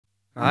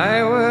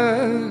I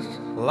was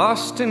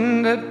lost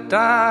in the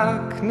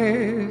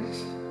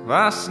darkness,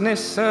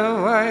 vastness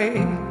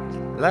away,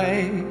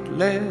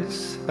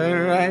 lightless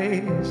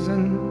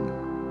horizon.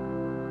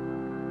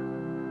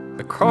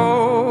 The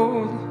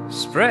cold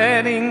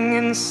spreading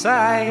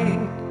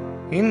inside,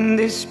 in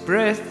this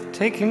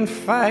breathtaking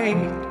fight,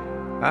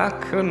 I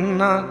could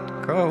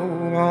not go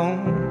on.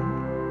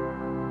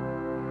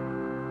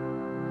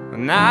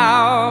 And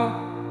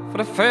now, for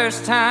the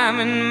first time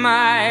in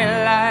my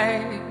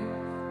life,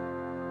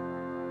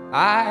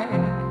 I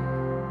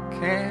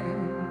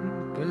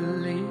can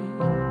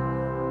believe.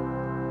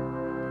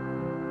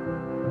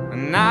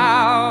 And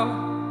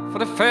now, for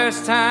the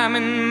first time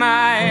in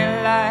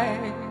my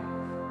life,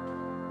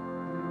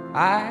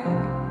 I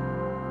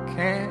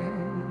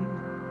can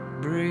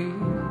breathe.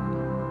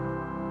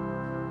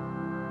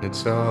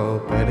 It's all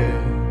better.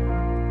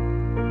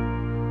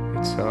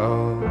 It's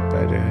all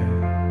better.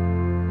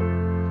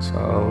 It's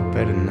all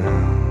better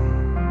now.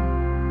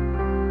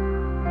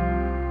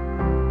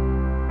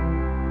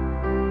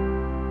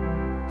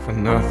 For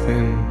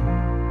nothing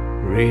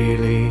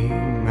really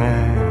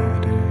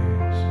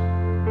matters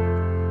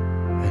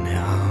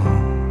anyhow.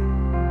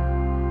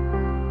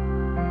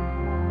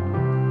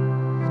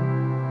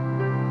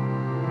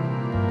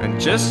 And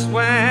just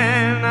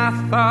when I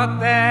thought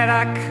that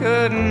I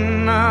could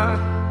not,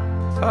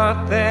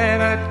 thought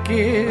that I'd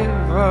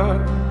give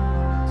up,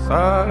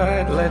 thought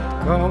I'd let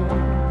go,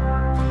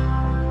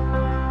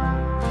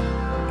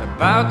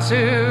 about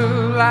to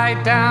lie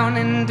down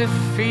in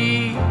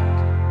defeat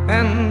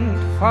and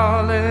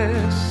fall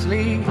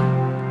asleep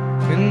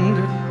in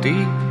the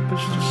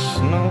deepest of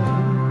snow,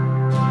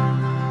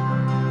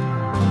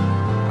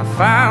 I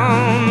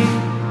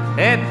found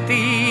at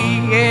the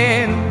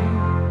end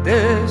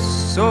the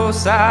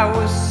source I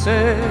was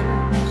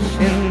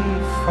searching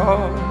for,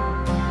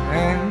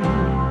 and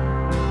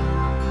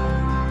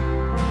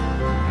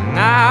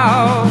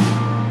now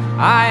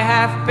I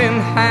have been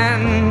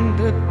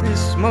handed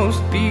this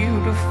most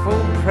beautiful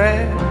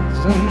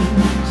present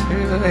to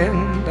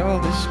end all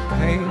this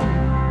pain.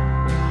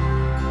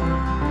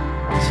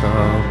 It's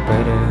all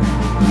better.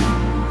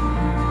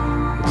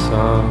 It's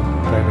all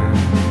better.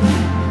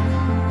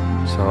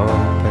 It's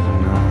all better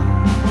now.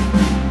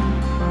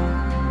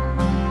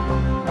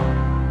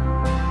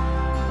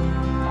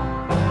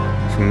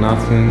 For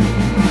nothing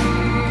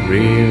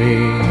really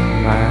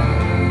matters.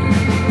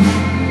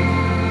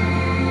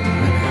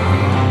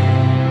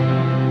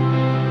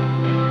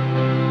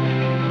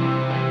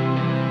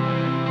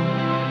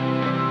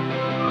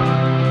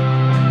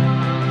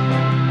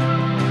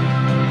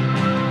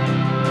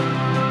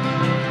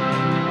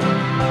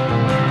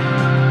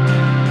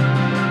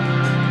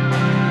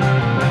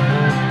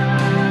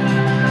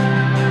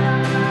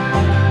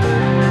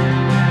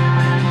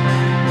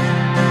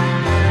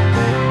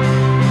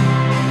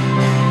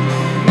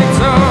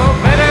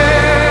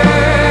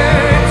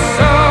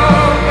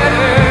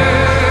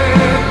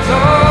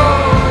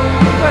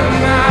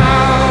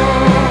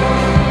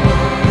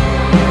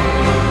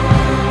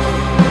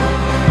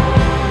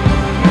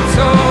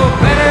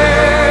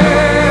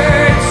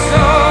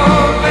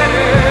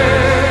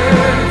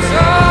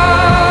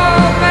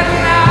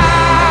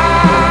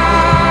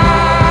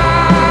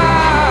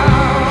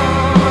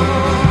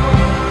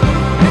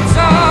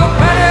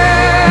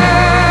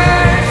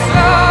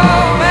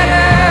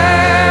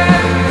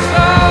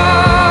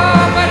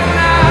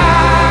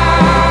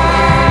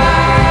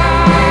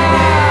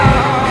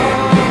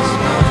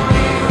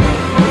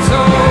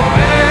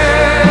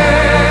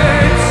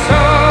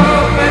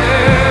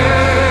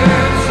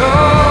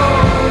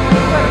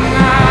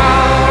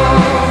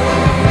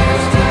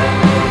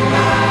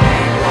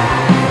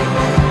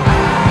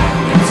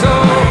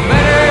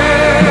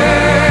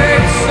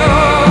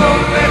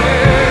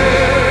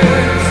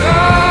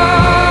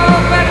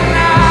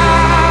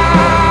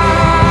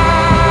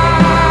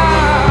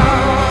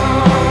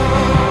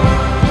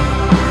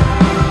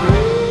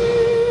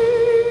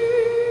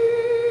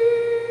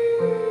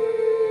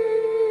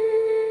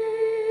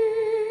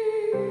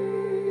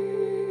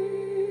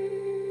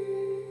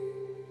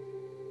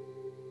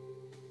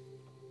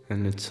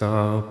 And it's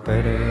all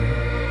better.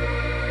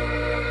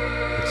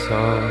 It's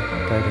all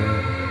better.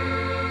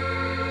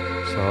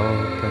 It's all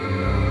better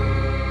now.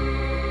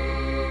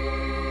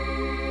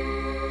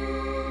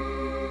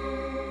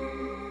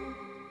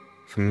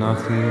 For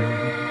nothing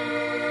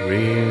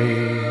really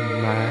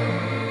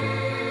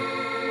matters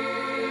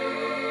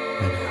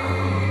anyhow.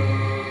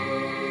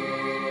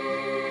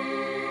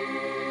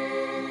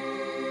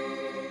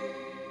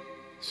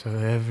 So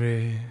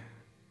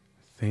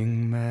everything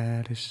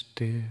matters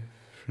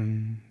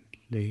differently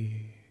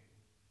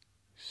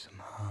somehow.